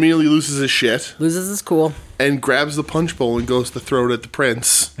 and immediately loses his shit Loses his cool. and grabs the punch bowl and goes to throw it at the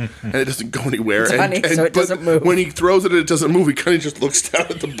prince, and it doesn't go anywhere. It's and, funny, so it but doesn't move. When he throws it and it doesn't move, he kind of just looks down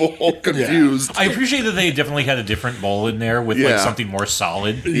at the bowl, confused. I appreciate that they definitely had a different bowl in there with Yeah. like something more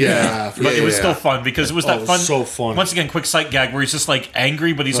solid. Yeah, But it was yeah. still fun because it was that it was fun. so fun. Once again, quick sight gag where he's just like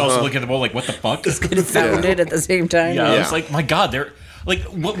angry, but he's also looking at the bowl like, what the fuck? Confounded at the same time. Yeah, Yeah. it's like, my God, they're like,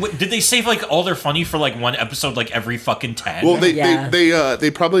 what did they save like all their funny for like one episode, like every fucking 10? Well, Yeah. they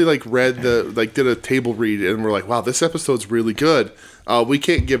probably like read did a table read and were like, wow, this episode's really good. We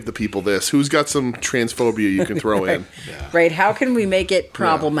can't give the people this. Who's got some transphobia you can throw in? Right. How can we make it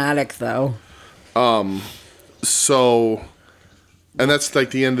problematic though? So, and that's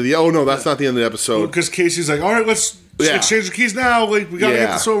like the end of the. Oh no, that's not the end of the episode. Because Casey's like, all right, let's Yeah. exchange the keys now. Like, we gotta Yeah.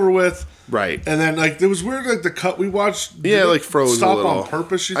 get this over with. Right. And then, like, it was weird, like, the cut we watched. did Yeah, it like froze stop a little on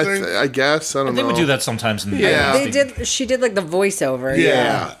purpose, you think? I guess I don't They know. would do that sometimes. In the Yeah. They did. She did like the voiceover.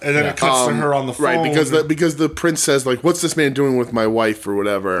 yeah. And then it cuts to her on the phone. Right, because the prince says like, "What's this man doing with my wife?" or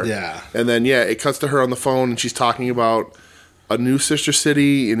whatever. Yeah. And then it cuts to her on the phone and she's talking about a new sister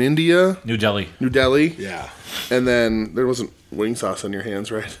city in India, New Delhi. New Delhi. Yeah. And then there wasn't wing sauce on your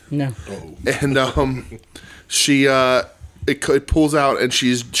hands, right? No. And she it pulls out and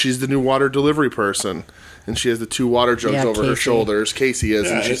she's the new water delivery person. And she has the two water jugs Yeah, over her Casey. shoulders. Casey is,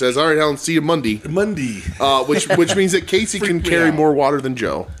 and Yeah, she says, "All right, Helen, see you Monday." Monday. Which means that Casey can Freaked me carry out. more water than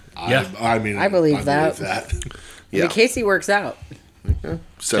Joe. Yeah. I mean, I believe that. Yeah, Casey works out.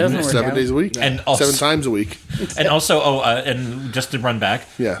 seven Doesn't work out. days a week, And also, 7 times a week. and also, and just to run back,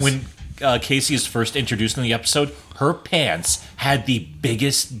 Yes. when Casey is first introduced in the episode, her pants had the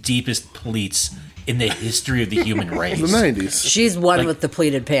biggest, deepest pleats in the history of the human race. The 90s. She's one with the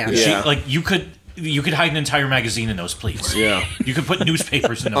pleated pants. She, Yeah. like you could hide an entire magazine in those pleats. Yeah. You could put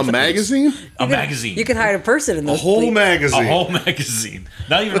newspapers in those. A pleats. magazine? A magazine. You can hide a person in A those whole pleats. magazine. A whole magazine.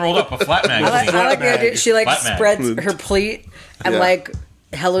 Not even rolled up. A flat I magazine. like the idea. She like Flat mag. spreads her pleat, and Yeah. like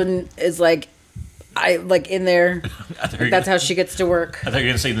Helen is like, I like in there. I thought you were That's gonna- how she gets to work. I thought you were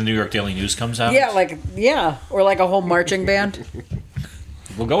gonna say the New York Daily News comes out. Yeah, or like a whole marching band.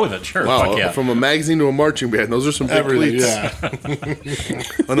 We'll go with it. Sure. Wow, Fuck yeah. from a magazine to a marching band. Those are some big Everything, pleats. yeah.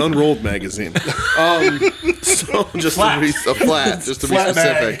 An unrolled magazine. So just Flat. to be a flat, just to be Flat mag.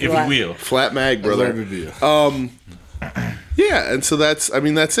 specific. If you will. Flat mag, brother. Yeah, and so that's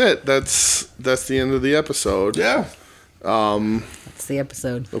it. That's the end of the episode Yeah. That's the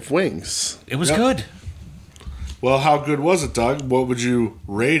episode. of Wings. It was Yep. good. Well, how good was it, Doug? What would you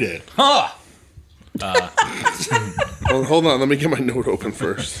rate it? Huh. Well, hold on. Let me get my note open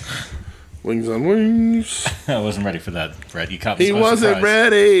first. Wings on wings. I wasn't ready for that, Brett. You caught me. He by wasn't surprise.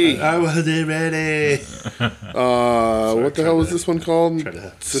 ready. I wasn't ready. What the hell was this one called?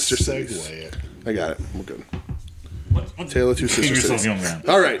 Sister segue Cities. it. I got it. We're good. What? Tale of Two Give Sister yourself Cities. young man.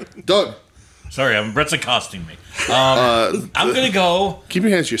 All right, Doug. Sorry, Brett's accosting me. I'm gonna go. Keep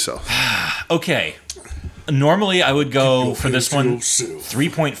your hands to yourself. Okay. Normally, I would go for this one hands to yourself.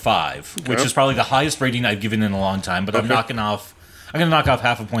 3.5, which Yep. is probably the highest rating I've given in a long time. But I'm knocking off. I'm gonna knock off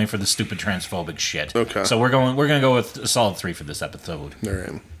half a point for the stupid transphobic shit. Okay. So we're gonna go with a solid 3 for this episode. There I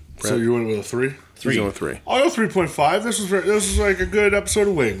am. So you went with a 3? He's going with 3. I'll go 3.5. This was like a good episode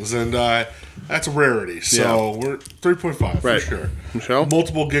of Wings, and that's a rarity. So we're 3.5 Right. for sure. Michelle?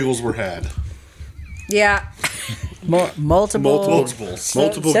 Multiple giggles were had. Yeah. Multiple Multiples.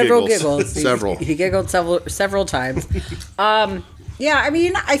 Multiple several giggles. giggles. Several. He giggled several times. Yeah, I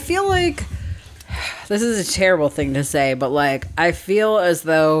mean, I feel like this is a terrible thing to say, but like I feel as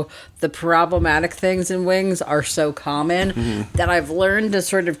though the problematic things in Wings are so common that I've learned to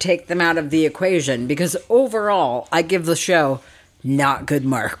sort of take them out of the equation because overall I give the show not good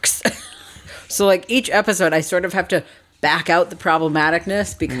marks. So like each episode I sort of have to back out the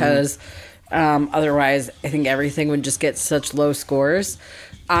problematicness because otherwise I think everything would just get such low scores.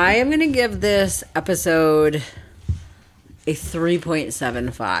 I am going to give this episode a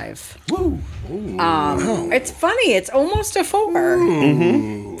 3.75. It's funny. It's almost a 4.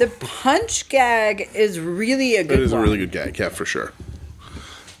 The punch gag is really a good It is a one. really good gag, yeah, for sure.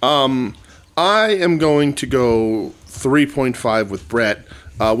 I am going to go 3.5 with Brett,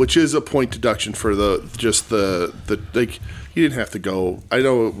 which is a point deduction for the like. You didn't have to go. I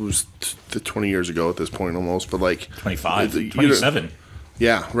know it was 20 years ago at this point almost, but like 25, you know- 27.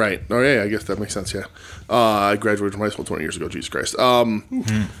 Yeah, right. Oh yeah, I guess that makes sense. Yeah, I graduated from high school 20 years ago. Jesus Christ. Yeah,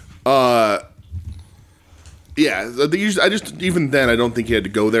 I just even then I don't think he had to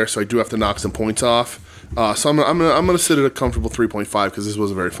go there, so I do have to knock some points off. So I'm gonna sit at a comfortable 3.5 because this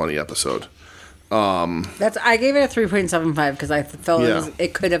was a very funny episode. I gave it a 3.75 because I felt Yeah.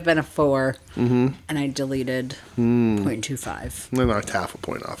 it could have been a 4, and I deleted 0.25. And I knocked half a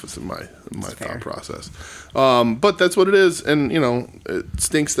point off. Is in my fair. thought process. But that's what it is, and it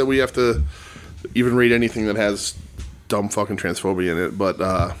stinks that we have to even read anything that has dumb fucking transphobia in it. But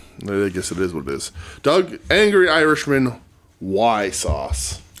I guess it is what it is. Doug, Angry Irishman, why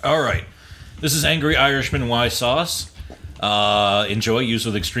sauce? All right. This is Angry Irishman Y Sauce. Enjoy, use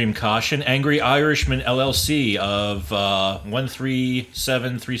with extreme caution. Angry Irishman LLC of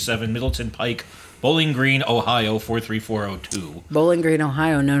 13737 Middleton Pike, Bowling Green, Ohio 43402. Bowling Green,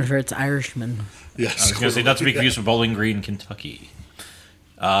 Ohio, known for its Irishmen. Yes. I was going to say, not to be confused with Bowling Green, Kentucky.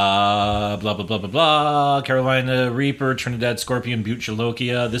 Blah, blah, blah, blah, blah. Carolina Reaper, Trinidad Scorpion, Butte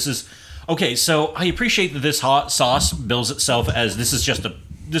Chalokia. This is... Okay, so I appreciate that this hot sauce bills itself as this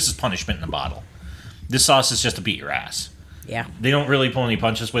is punishment in a bottle. This sauce is just to beat your ass. Yeah. They don't really pull any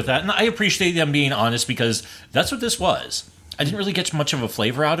punches with that. And I appreciate them being honest because that's what this was. I didn't really get much of a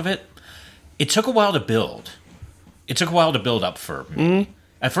flavor out of it. It took a while to build. It took a while to build up for me.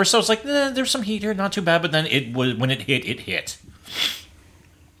 At first I was like, there's some heat here, not too bad. But then when it hit.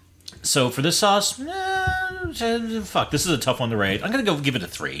 So for this sauce, fuck, this is a tough one to rate. I'm going to go give it a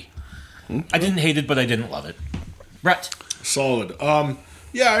 3. I didn't hate it, but I didn't love it. Brett. Solid.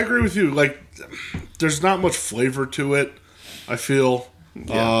 Yeah, I agree with you. Like, there's not much flavor to it, I feel.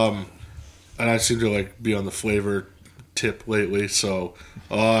 Yeah. And I seem to like be on the flavor tip lately, so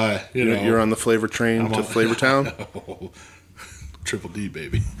You're on the flavor train to Flavor Town. Triple D,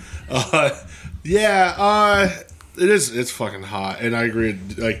 baby. It's fucking hot, and I agree.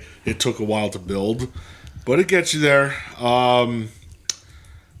 Like, it took a while to build, but it gets you there.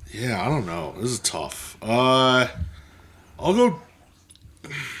 Yeah, I don't know. This is tough. I'll go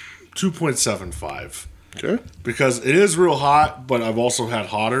 2.75 Okay. because it is real hot, but I've also had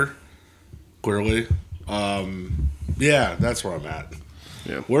hotter. Clearly, yeah, that's where I'm at.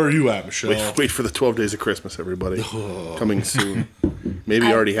 Yeah. Where are you at, Michelle? Wait for the 12 Days of Christmas, everybody. Coming soon. Maybe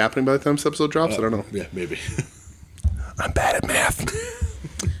already happening by the time this episode drops. I don't know. Yeah, maybe. I'm bad at math.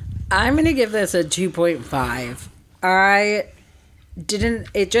 I'm going to give this a 2.5.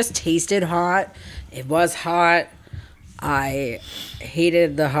 It just tasted hot. It was hot. I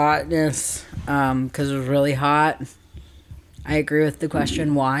hated the hotness because it was really hot. I agree with the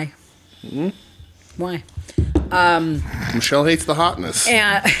question, why? Why? Michelle hates the hotness.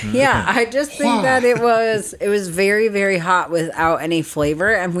 And yeah, I just think that it was very, very hot without any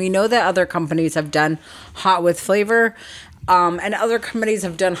flavor. And we know that other companies have done hot with flavor. And other companies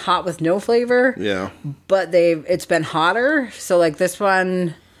have done hot with no flavor. Yeah. But it's been hotter. So like this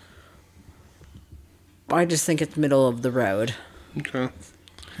one I just think it's middle of the road. Okay.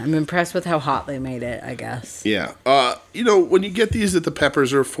 I'm impressed with how hot they made it, I guess. Yeah. When you get these, that the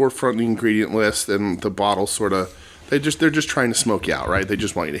peppers are forefront in the ingredient list, and the bottle sort of, they're just trying to smoke you out, right? They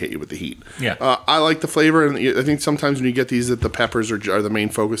just want you to hit you with the heat. Yeah. I like the flavor, and I think sometimes when you get these, that the peppers are the main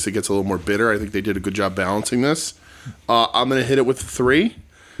focus, it gets a little more bitter. I think they did a good job balancing this. I'm going to hit it with 3.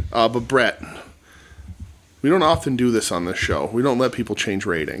 But Brett, we don't often do this on this show. We don't let people change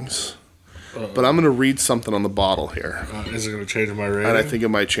ratings. But I'm going to read something on the bottle here. Is it going to change my rating? And I think it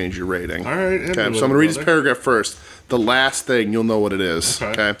might change your rating. All right. Okay, so I'm going to read this paragraph first. The last thing, you'll know what it is.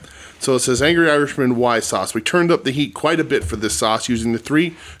 Okay. So it says, Angry Irishman Y sauce. We turned up the heat quite a bit for this sauce using the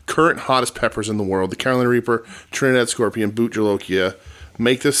 3 current hottest peppers in the world, the Carolina Reaper, Trinidad Scorpion, Boot Jolokia.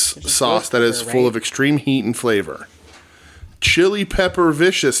 Make this sauce that is full of extreme heat and flavor. Chili pepper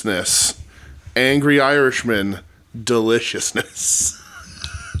viciousness. Angry Irishman deliciousness.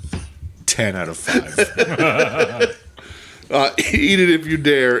 10 out of 5. Eat it if you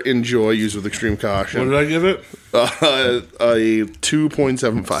dare. Enjoy. Use with extreme caution. What did I give it? A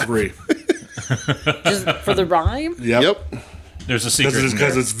 2.75. 3. Just for the rhyme? Yep. There's a secret.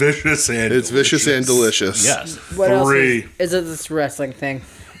 Because it's vicious and It's vicious and delicious. Yes. What 3. else is it this wrestling thing?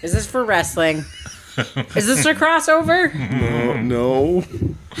 Is this for wrestling? Is this a crossover? No.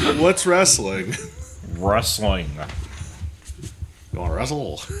 What's wrestling? Wrestling. You want to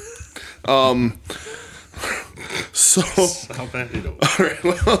wrestle? So, How bad you know? all right,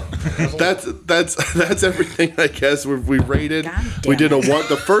 well, that's everything. I guess we rated. God damn We did it.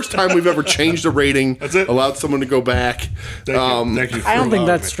 the first time we've ever changed a rating. That's it? Allowed someone to go back. Thank you. I don't think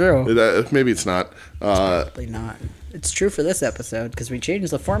that's true. Maybe it's not. Probably not. It's true for this episode because we change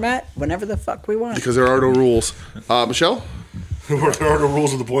the format whenever the fuck we want. Because there are no rules. Michelle, There are no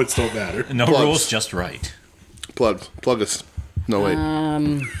rules and the points don't matter. No Plugs. rules, just right. plug us. No wait.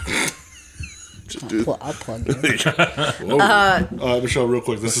 Just do. I'll plug you. Michelle, real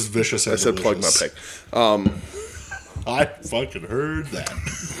quick, this is vicious and I said plug, not delicious. pick. I fucking heard that.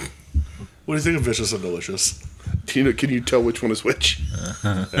 What do you think of vicious and delicious? Can you tell which one is which?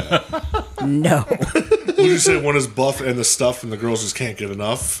 No. Would you say one is buff and the stuff and the girls just can't get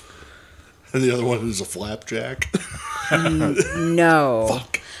enough? And the other one is a flapjack? No.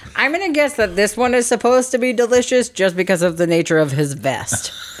 Fuck. I'm going to guess that this one is supposed to be delicious just because of the nature of his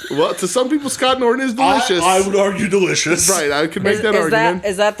vest. Well, to some people, Scott Norton is delicious. I would argue delicious. Right, I could make that argument.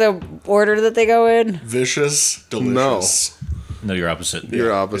 Is that the order that they go in? Vicious, delicious. No, you're opposite.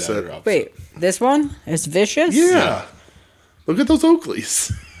 You're opposite. you're opposite. Wait, this one is vicious? Yeah. Look at those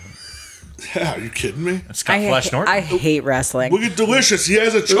Oakleys. Yeah, are you kidding me? Scott Flash Norton. I hate wrestling. Look at delicious. He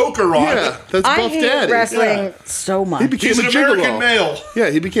has a choker on. Yeah, that's I Buff hate Daddy. wrestling Yeah. so much. He became He's a an gigolo. American male. Yeah,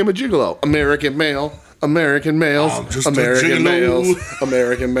 he became a gigolo. American male. American males. I'm just a American gigolo. males.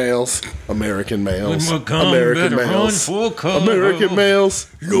 American males. American males. When we're gone, American better run males. for cover. American males.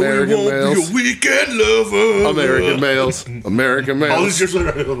 No, American he won't males. be a weekend lover. American males. American All males. these years later,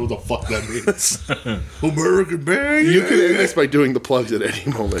 I don't know what the fuck that means. American man. You can end this by doing the plugs at any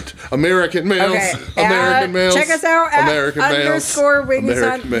moment. American males. Okay. American males. Check us out at American males. underscore wings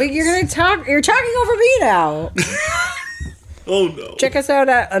American on. males. But you're talking over me now. Oh no. Check us out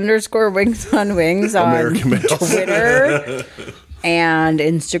at underscore wings on wings on American males. Twitter and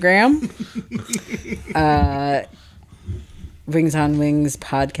Instagram. Wings on Wings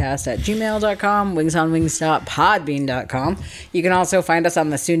podcast at gmail.com, wingsonwings.podbean.com. You can also find us on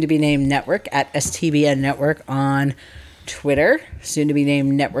the soon to be named network at STBN Network on Twitter, soon to be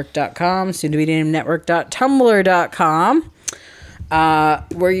named network.com, soon to be named network.tumblr.com,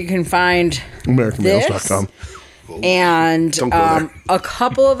 where you can find AmericanMales.com. and Don't go there. a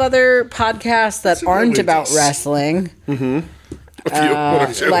couple of other podcasts that aren't about wrestling, A few. One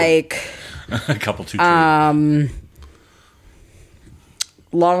or two. like A couple two.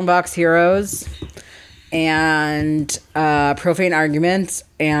 Longbox Heroes and Profane Arguments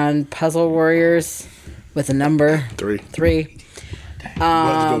and Puzzle Warriors with a number 3. 3.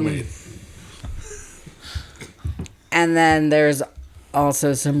 Domain. And then there's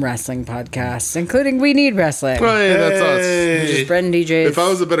also some wrestling podcasts, including We Need Wrestling. Oh, yeah, that's us. Which is Brendan DJ's If I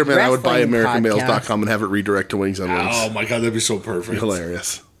was a better man, I would buy wrestling AmericanMales.com and have it redirect to Wings on Wings. Oh my god, that'd be so perfect.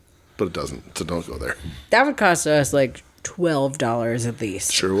 Hilarious. But it doesn't, so don't go there. That would cost us like $12 at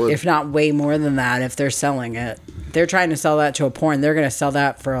least. Sure would. If not way more than that if they're selling it. They're trying to sell that to a porn. They're going to sell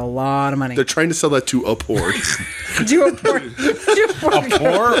that for a lot of money. They're trying to sell that to a porn. Do a porn. Do a porn.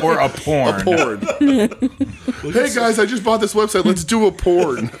 Pour or a porn? Porn. Hey guys, I just bought this website. Let's do a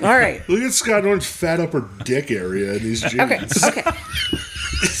porn. All right. Look at Scott Norton's fat upper dick area in these jeans. Okay. Okay.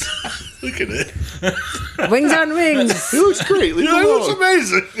 Look at it. Wings on wings. He looks great. Leave Yeah, him it looks alone.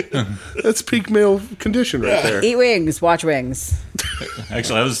 amazing. That's peak male condition right there. Eat wings. Watch wings.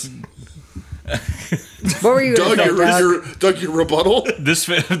 Actually, I was What were you going Doug, to say, Doug? Doug, your rebuttal?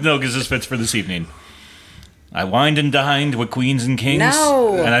 no, because this fits for this evening. I wined and dined with queens and kings.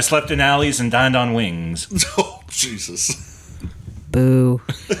 No. And I slept in alleys and dined on wings. Oh, Jesus. Boo.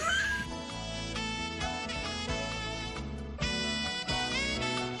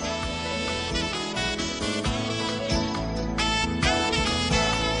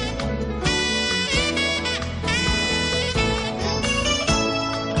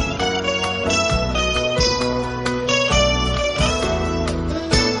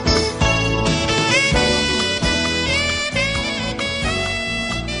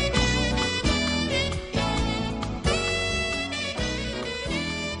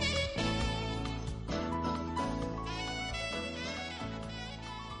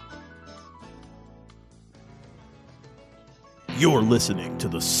 You're listening to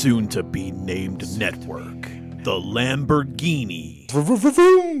the soon-to-be-named network, the Lamborghini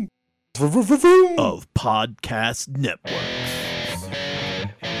of Podcast Network.